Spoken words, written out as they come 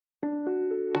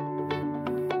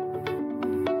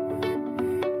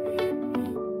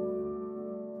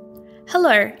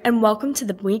Hello and welcome to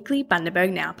the weekly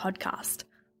Bundaberg Now podcast.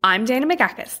 I'm Dana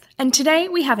McGackis and today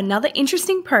we have another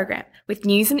interesting program with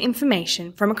news and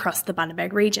information from across the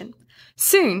Bundaberg region.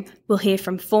 Soon we'll hear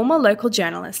from former local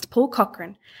journalist Paul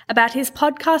Cochrane about his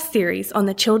podcast series on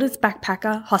the Childers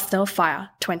Backpacker hostel fire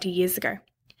 20 years ago.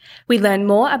 We learn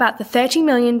more about the $30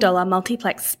 million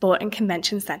multiplex sport and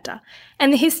convention centre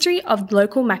and the history of the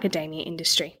local macadamia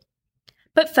industry.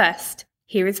 But first,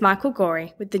 here is Michael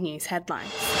Gorey with the news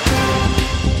headlines.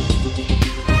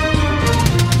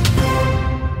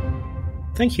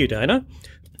 Thank you, Dana.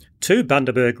 2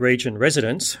 Bundaberg region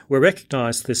residents were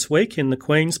recognised this week in the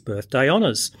Queen's Birthday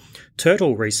Honours.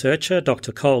 Turtle researcher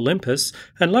Dr Cole Limpus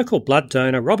and local blood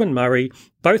donor Robin Murray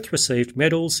both received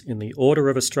medals in the Order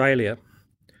of Australia.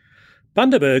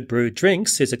 Bundaberg Brewed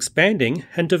Drinks is expanding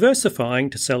and diversifying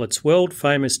to sell its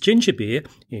world-famous ginger beer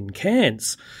in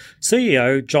cans.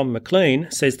 CEO John McLean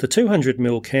says the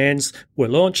 200ml cans were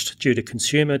launched due to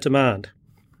consumer demand.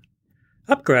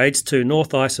 Upgrades to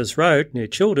North Isis Road near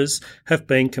Childers have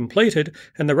been completed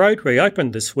and the road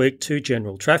reopened this week to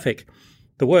general traffic.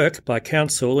 The work by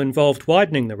Council involved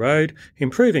widening the road,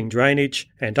 improving drainage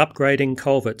and upgrading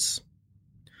culverts.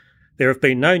 There have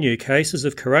been no new cases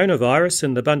of coronavirus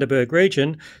in the Bundaberg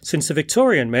region since a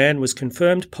Victorian man was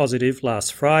confirmed positive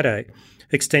last Friday.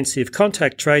 Extensive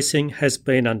contact tracing has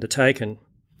been undertaken.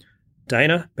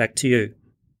 Dana, back to you.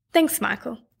 Thanks,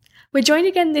 Michael. We're joined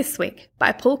again this week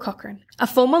by Paul Cochrane, a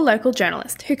former local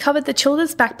journalist who covered the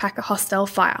Childers Backpacker hostel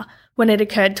fire when it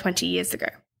occurred 20 years ago.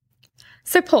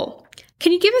 So, Paul,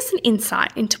 can you give us an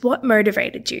insight into what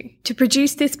motivated you to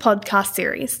produce this podcast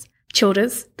series,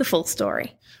 Childers, The Full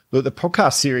Story? Look, the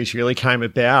podcast series really came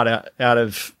about out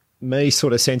of me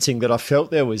sort of sensing that I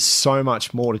felt there was so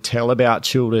much more to tell about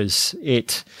Childers.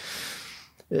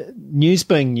 News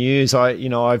being news, I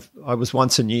was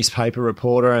once a newspaper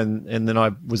reporter and then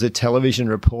I was a television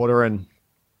reporter and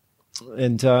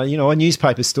a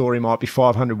newspaper story might be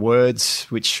 500 words,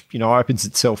 which, opens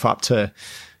itself up to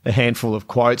a handful of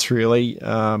quotes really,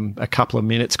 a couple of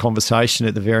minutes conversation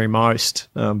at the very most,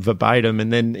 verbatim.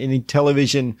 And then in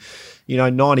television,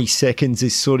 90 seconds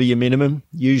is sort of your minimum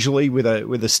usually with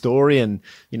a story and,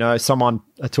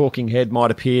 a talking head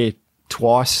might appear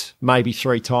twice, maybe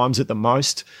 3 times at the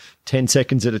most, 10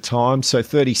 seconds at a time. So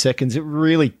 30 seconds, it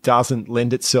really doesn't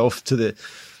lend itself to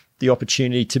the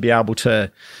opportunity to be able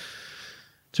to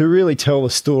really tell the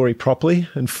story properly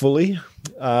and fully.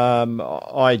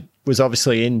 I was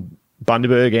obviously in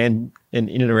Bundaberg and in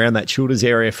and around that Childers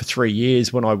area for 3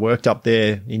 years when I worked up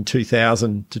there in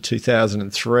 2000 to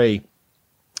 2003.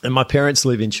 And my parents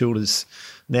live in Childers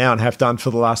now and have done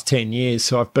for the last 10 years.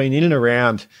 So I've been in and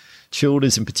around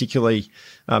Childers and particularly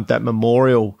that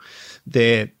memorial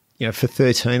there, for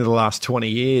 13 of the last 20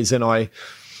 years. And I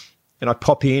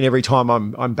pop in every time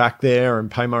I'm back there and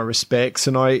pay my respects.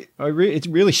 And it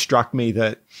really struck me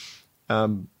that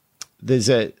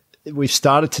we've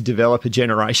started to develop a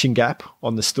generation gap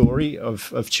on the story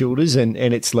of Childers and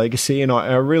its legacy. And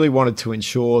I really wanted to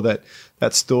ensure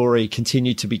that story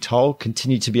continued to be told,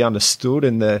 continued to be understood,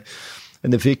 and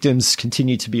the victims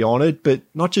continue to be honoured, but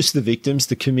not just the victims,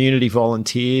 the community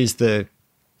volunteers, the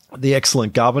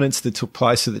excellent governance that took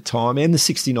place at the time, and the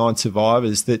 69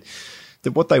 survivors, that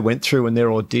what they went through and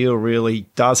their ordeal really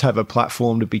does have a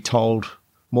platform to be told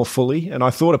more fully. And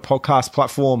I thought a podcast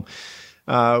platform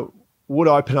would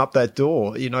open up that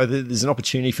door. There's an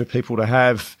opportunity for people to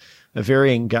have a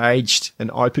very engaged and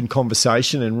open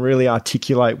conversation and really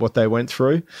articulate what they went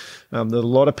through. A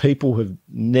lot of people have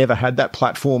never had that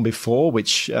platform before,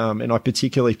 which, and I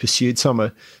particularly pursued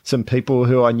some people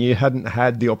who I knew hadn't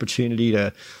had the opportunity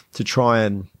to try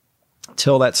and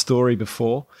tell that story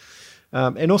before.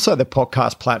 And also the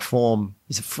podcast platform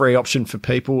is a free option for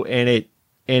people and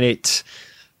it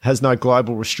has no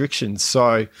global restrictions.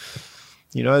 So,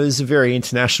 there's a very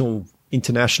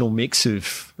international mix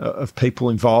of people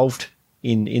involved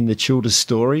in the Childers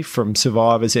story, from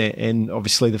survivors and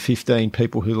obviously the 15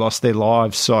 people who lost their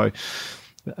lives. So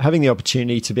having the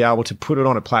opportunity to be able to put it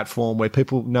on a platform where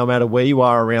people, no matter where you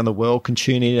are around the world, can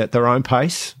tune in at their own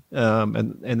pace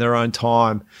and their own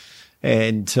time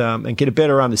and get a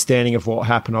better understanding of what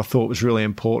happened, I thought was really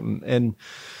important. And,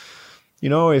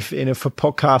 if a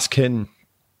podcast can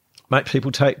make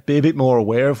people be a bit more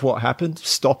aware of what happened,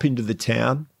 stop into the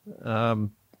town,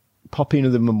 pop into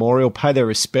the memorial, pay their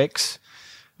respects,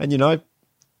 and,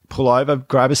 pull over,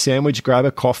 grab a sandwich, grab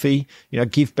a coffee,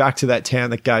 give back to that town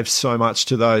that gave so much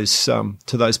to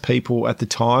those people at the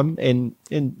time. And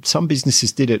some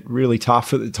businesses did it really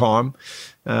tough at the time.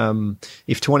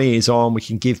 If 20 years on, we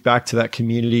can give back to that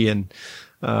community and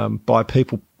by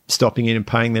people stopping in and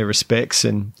paying their respects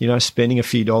and, spending a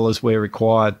few dollars where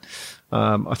required.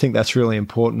 I think that's really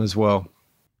important as well.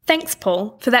 Thanks,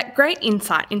 Paul, for that great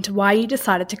insight into why you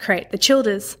decided to create the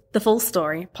Childers, The Full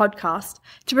Story podcast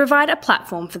to provide a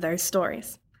platform for those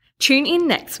stories. Tune in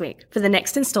next week for the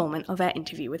next instalment of our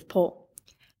interview with Paul.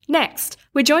 Next,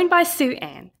 we're joined by Sue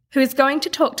Ann, who is going to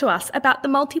talk to us about the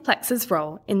multiplex's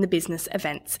role in the business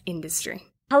events industry.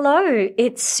 Hello,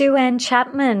 it's Sue Ann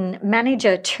Chapman,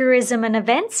 Manager Tourism and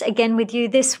Events, again with you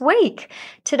this week.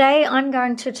 Today I'm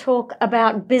going to talk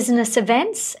about business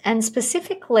events and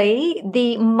specifically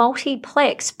the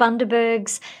Multiplex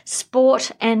Bundaberg's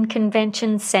Sport and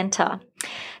Convention Centre.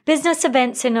 Business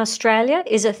events in Australia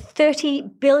is a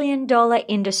 $30 billion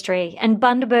industry, and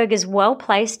Bundaberg is well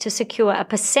placed to secure a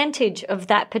percentage of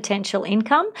that potential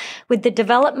income with the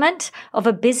development of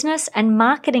a business and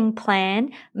marketing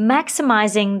plan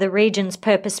maximising the region's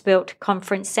purpose-built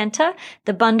conference centre,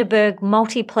 the Bundaberg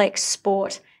Multiplex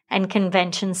Sport and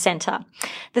Convention Centre.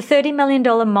 The $30 million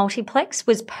multiplex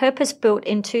was purpose-built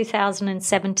in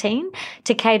 2017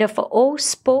 to cater for all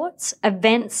sports,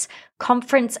 events,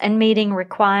 conference and meeting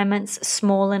requirements,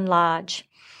 small and large.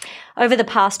 Over the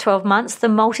past 12 months, the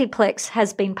multiplex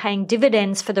has been paying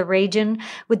dividends for the region,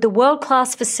 with the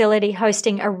world-class facility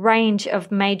hosting a range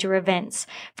of major events.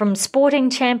 From sporting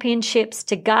championships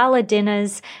to gala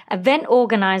dinners, event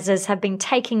organisers have been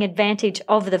taking advantage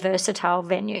of the versatile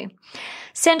venue.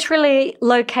 Centrally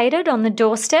located on the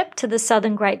doorstep to the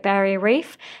southern Great Barrier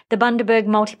Reef, the Bundaberg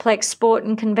Multiplex Sport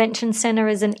and Convention Centre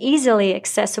is an easily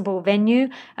accessible venue,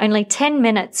 only 10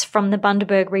 minutes from the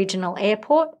Bundaberg Regional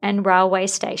Airport and railway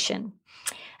station.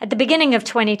 At the beginning of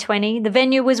 2020, the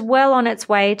venue was well on its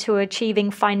way to achieving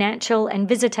financial and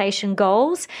visitation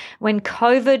goals when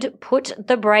COVID put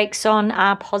the brakes on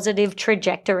our positive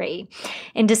trajectory.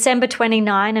 In December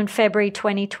 29 and February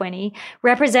 2020,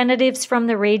 representatives from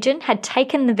the region had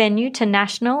taken the venue to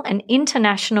national and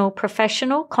international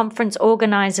professional conference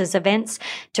organisers' events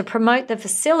to promote the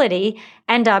facility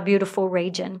and our beautiful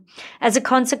region. As a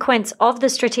consequence of the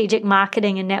strategic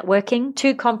marketing and networking,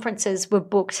 2 conferences were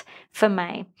booked for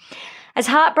May. As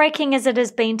heartbreaking as it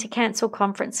has been to cancel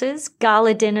conferences,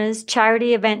 gala dinners,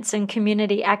 charity events and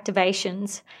community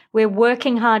activations, we're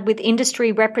working hard with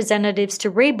industry representatives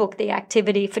to rebook the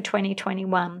activity for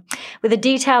 2021. With a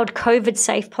detailed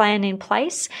COVID-safe plan in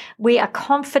place, we are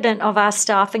confident of our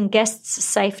staff and guests'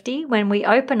 safety when we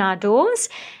open our doors,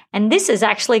 and this is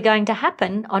actually going to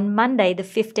happen on Monday, the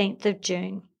 15th of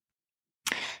June.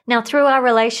 Now, through our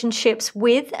relationships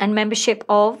with and membership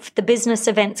of the Business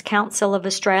Events Council of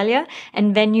Australia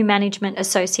and Venue Management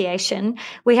Association,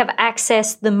 we have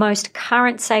accessed the most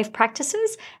current safe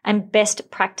practices and best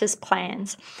practice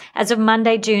plans. As of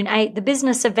Monday, June 8, the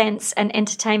business events and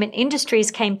entertainment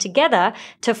industries came together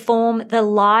to form the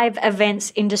Live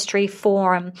Events Industry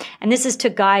Forum, and this is to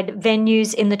guide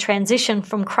venues in the transition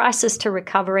from crisis to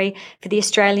recovery for the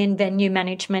Australian venue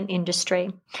management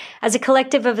industry. As a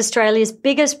collective of Australia's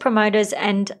biggest promoters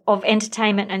and of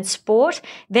entertainment and sport,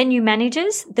 venue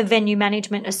managers, the Venue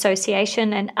Management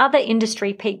Association and other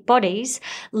industry peak bodies,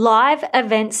 Live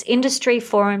Events Industry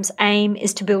Forum's aim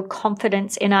is to build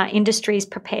confidence in our industry's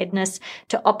preparedness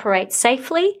to operate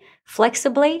safely,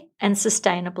 flexibly and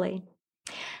sustainably.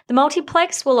 The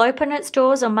multiplex will open its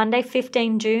doors on Monday,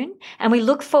 15 June, and we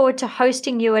look forward to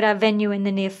hosting you at our venue in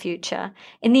the near future.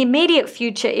 In the immediate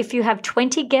future, if you have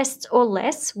 20 guests or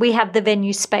less, we have the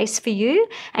venue space for you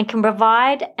and can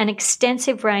provide an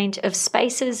extensive range of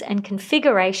spaces and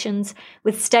configurations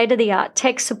with state-of-the-art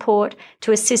tech support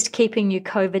to assist keeping you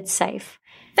COVID safe.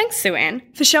 Thanks, Sue Ann,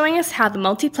 for showing us how the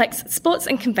Multiplex Sports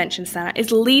and Convention Centre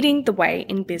is leading the way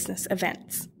in business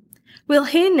events. We'll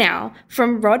hear now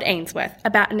from Rod Ainsworth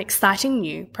about an exciting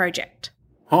new project.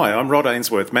 Hi, I'm Rod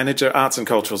Ainsworth, Manager Arts and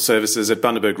Cultural Services at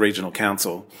Bundaberg Regional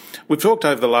Council. We've talked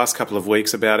over the last couple of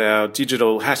weeks about our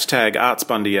digital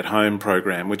 #ArtsBundy at Home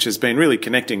program, which has been really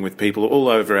connecting with people all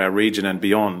over our region and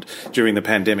beyond during the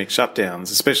pandemic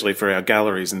shutdowns, especially for our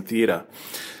galleries and theatre.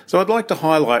 So I'd like to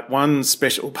highlight one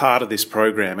special part of this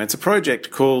program. It's a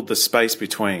project called The Space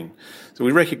Between. So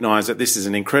we recognise that this is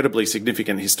an incredibly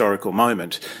significant historical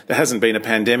moment. There hasn't been a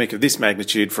pandemic of this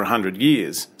magnitude for 100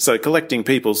 years. So collecting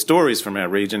people's stories from our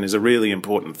region is a really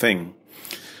important thing.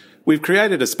 We've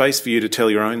created a space for you to tell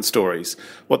your own stories,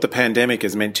 what the pandemic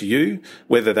has meant to you,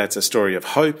 whether that's a story of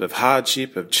hope, of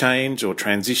hardship, of change or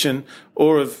transition,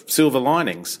 or of silver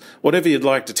linings. Whatever you'd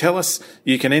like to tell us,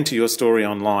 you can enter your story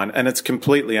online and it's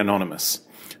completely anonymous.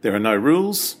 There are no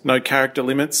rules, no character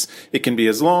limits. It can be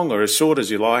as long or as short as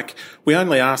you like. We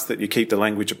only ask that you keep the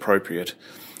language appropriate.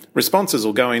 Responses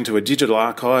will go into a digital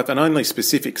archive and only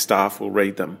specific staff will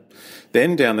read them.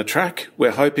 Then down the track,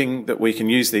 we're hoping that we can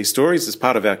use these stories as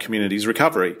part of our community's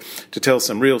recovery to tell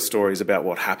some real stories about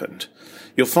what happened.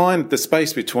 You'll find the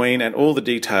space between and all the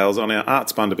details on our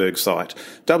Arts Bundaberg site,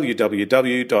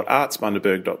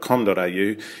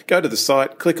 www.artsbundaberg.com.au. Go to the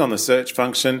site, click on the search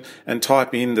function and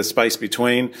type in the space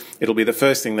between. It'll be the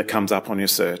first thing that comes up on your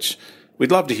search.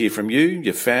 We'd love to hear from you,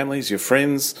 your families, your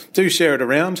friends. Do share it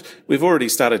around. We've already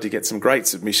started to get some great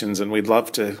submissions and we'd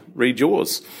love to read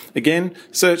yours. Again,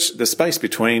 search the space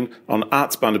between on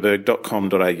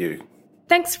artsbundaberg.com.au.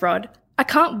 Thanks, Rod. I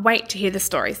can't wait to hear the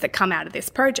stories that come out of this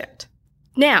project.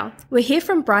 Now, we'll hear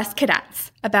from Bryce Kadatz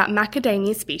about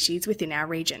macadamia species within our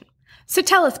region. So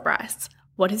tell us, Bryce,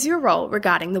 what is your role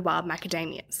regarding the wild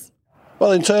macadamias?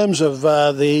 Well, in terms of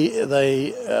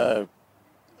the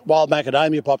wild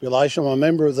macadamia population, I'm a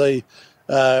member of the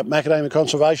Macadamia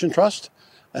Conservation Trust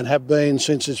and have been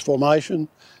since its formation,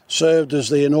 served as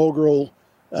the inaugural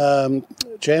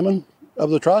chairman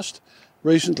of the trust,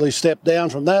 recently stepped down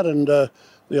from that and the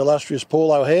illustrious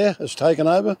Paul O'Hare has taken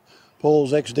over.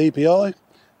 Paul's ex-DPI.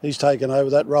 He's taken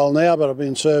over that role now, but I've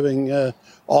been serving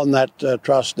on that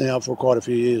trust now for quite a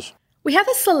few years. We have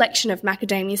a selection of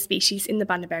macadamia species in the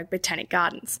Bundaberg Botanic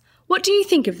Gardens. What do you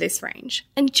think of this range,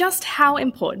 and just how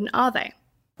important are they?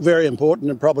 Very important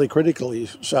and probably critically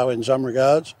so in some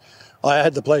regards. I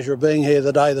had the pleasure of being here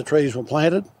the day the trees were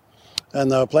planted,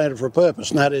 and they were planted for a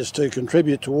purpose, and that is to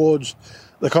contribute towards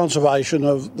the conservation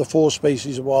of the 4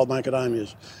 species of wild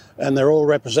macadamias, and they're all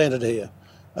represented here.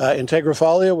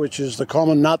 Integrifolia, which is the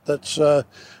common nut that's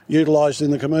utilised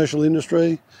in the commercial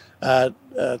industry,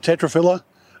 Tetraphylla,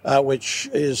 which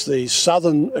is the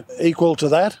southern equal to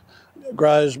that,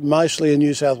 grows mostly in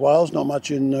New South Wales, not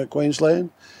much in Queensland.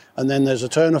 And then there's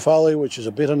Eternifolia, which is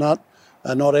a bitter nut,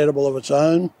 not edible of its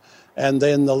own. And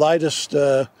then the latest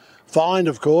find,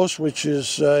 of course, which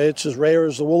is it's as rare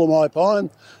as the Wollemi pine,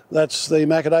 that's the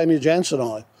Macadamia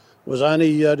jansenii. Was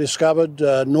only discovered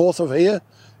north of here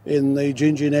in the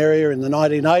Gingin area in the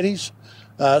 1980s.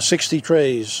 60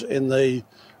 trees in the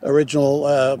original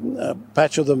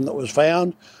patch of them that was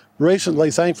found.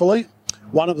 Recently, thankfully,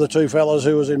 one of the 2 fellows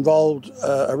who was involved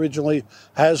originally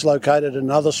has located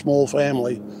another small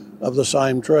family of the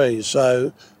same trees.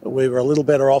 So we were a little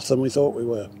better off than we thought we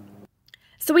were.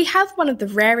 So we have one of the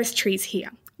rarest trees here.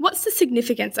 What's the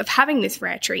significance of having this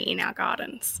rare tree in our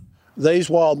gardens? These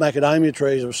wild macadamia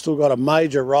trees have still got a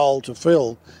major role to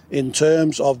fill in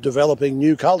terms of developing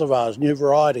new cultivars, new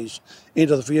varieties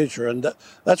into the future. And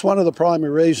that's one of the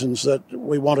primary reasons that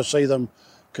we want to see them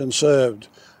conserved.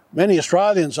 Many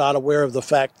Australians aren't aware of the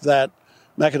fact that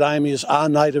macadamias are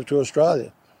native to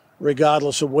Australia.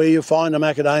 Regardless of where you find a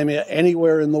macadamia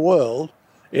anywhere in the world,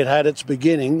 it had its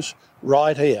beginnings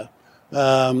right here.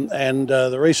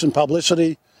 The recent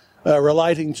publicity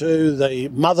relating to the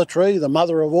mother tree, the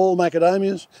mother of all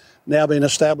macadamias, now been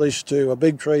established to a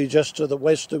big tree just to the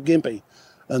west of Gympie.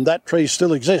 And that tree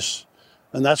still exists.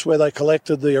 And that's where they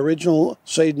collected the original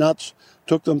seed nuts,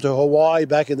 took them to Hawaii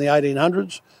back in the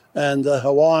 1800s, and the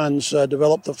Hawaiians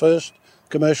developed the first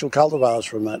commercial cultivars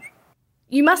from that.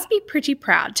 You must be pretty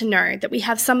proud to know that we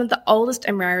have some of the oldest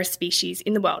and rarest species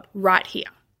in the world right here.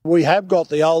 We have got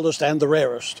the oldest and the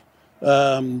rarest.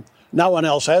 No one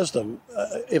else has them.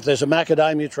 If there's a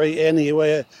macadamia tree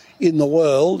anywhere in the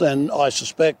world, and I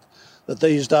suspect that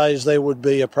these days there would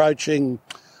be approaching,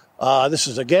 this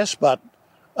is a guess, but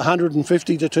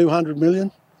 150 to 200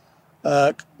 million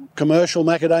commercial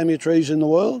macadamia trees in the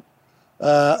world.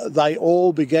 They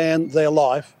all began their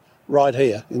life right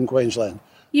here in Queensland.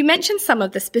 You mentioned some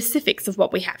of the specifics of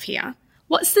what we have here.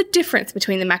 What's the difference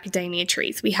between the macadamia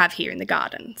trees we have here in the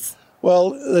gardens?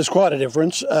 Well, there's quite a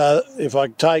difference. If I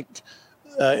take,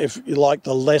 if you like,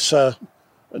 the lesser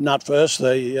nut first,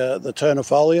 the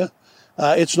Ternifolia,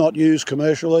 it's not used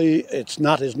commercially. Its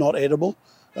nut is not edible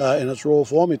in its raw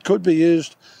form. It could be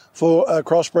used for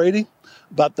crossbreeding,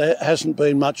 but there hasn't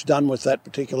been much done with that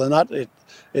particular nut.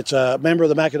 It's a member of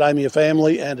the macadamia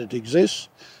family and it exists.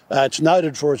 It's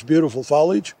noted for its beautiful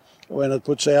foliage when it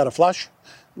puts out a flush,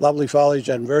 lovely foliage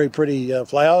and very pretty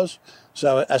flowers.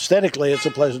 So aesthetically, it's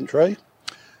a pleasant tree,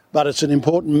 but it's an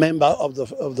important member of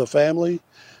the family.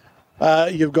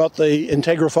 You've got the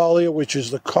Integrifolia, which is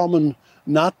the common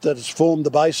nut that has formed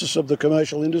the basis of the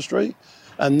commercial industry,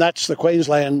 and that's the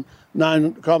Queensland,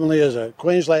 known commonly as a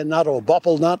Queensland nut or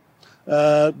bopple nut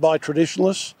by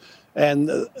traditionalists, and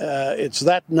it's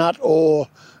that nut or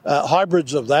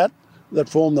hybrids of that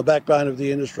form the backbone of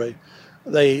the industry.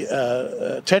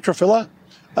 The Tetraphylla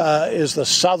is the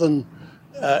southern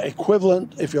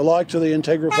equivalent, if you like, to the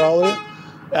Integrifolia.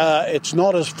 It's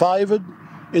not as favoured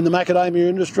in the macadamia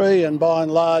industry, and by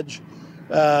and large,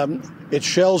 its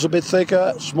shell's a bit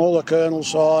thicker, smaller kernel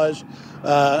size,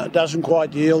 doesn't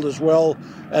quite yield as well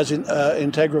as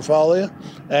Integrifolia,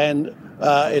 and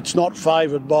it's not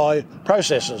favoured by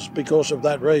processors because of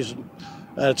that reason.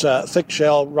 It's a thick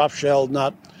shell, rough shelled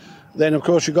nut. Then, of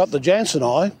course, you've got the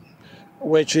Jansseni,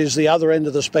 which is the other end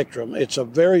of the spectrum. It's a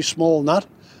very small nut,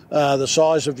 the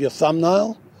size of your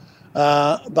thumbnail.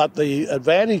 But the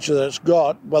advantage that it's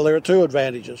got, well, there are two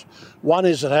advantages. One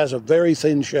is it has a very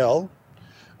thin shell.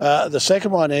 The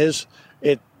second one is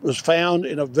it was found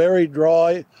in a very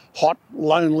dry, hot,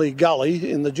 lonely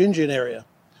gully in the Gingin area.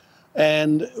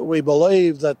 And we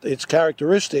believe that its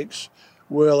characteristics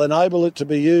will enable it to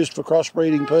be used for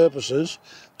crossbreeding purposes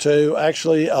to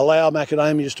actually allow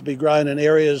macadamias to be grown in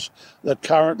areas that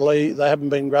currently they haven't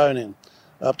been grown in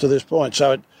up to this point.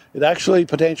 So it actually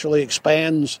potentially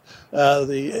expands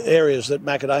the areas that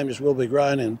macadamias will be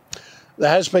grown in. There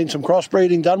has been some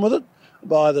crossbreeding done with it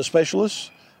by the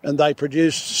specialists, and they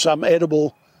produced some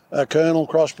edible kernel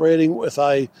crossbreeding with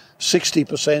a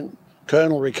 60%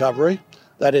 kernel recovery.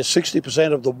 That is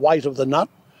 60% of the weight of the nut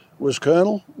was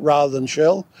kernel rather than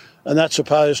shell, and that's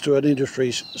opposed to an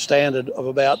industry standard of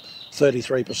about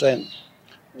 33%.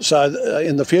 So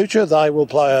in the future, they will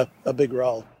play a big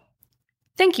role.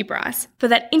 Thank you, Bryce, for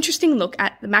that interesting look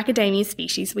at the macadamia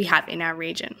species we have in our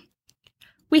region.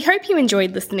 We hope you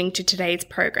enjoyed listening to today's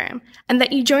program and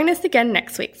that you join us again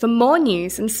next week for more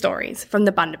news and stories from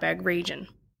the Bundaberg region.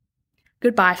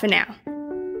 Goodbye for now.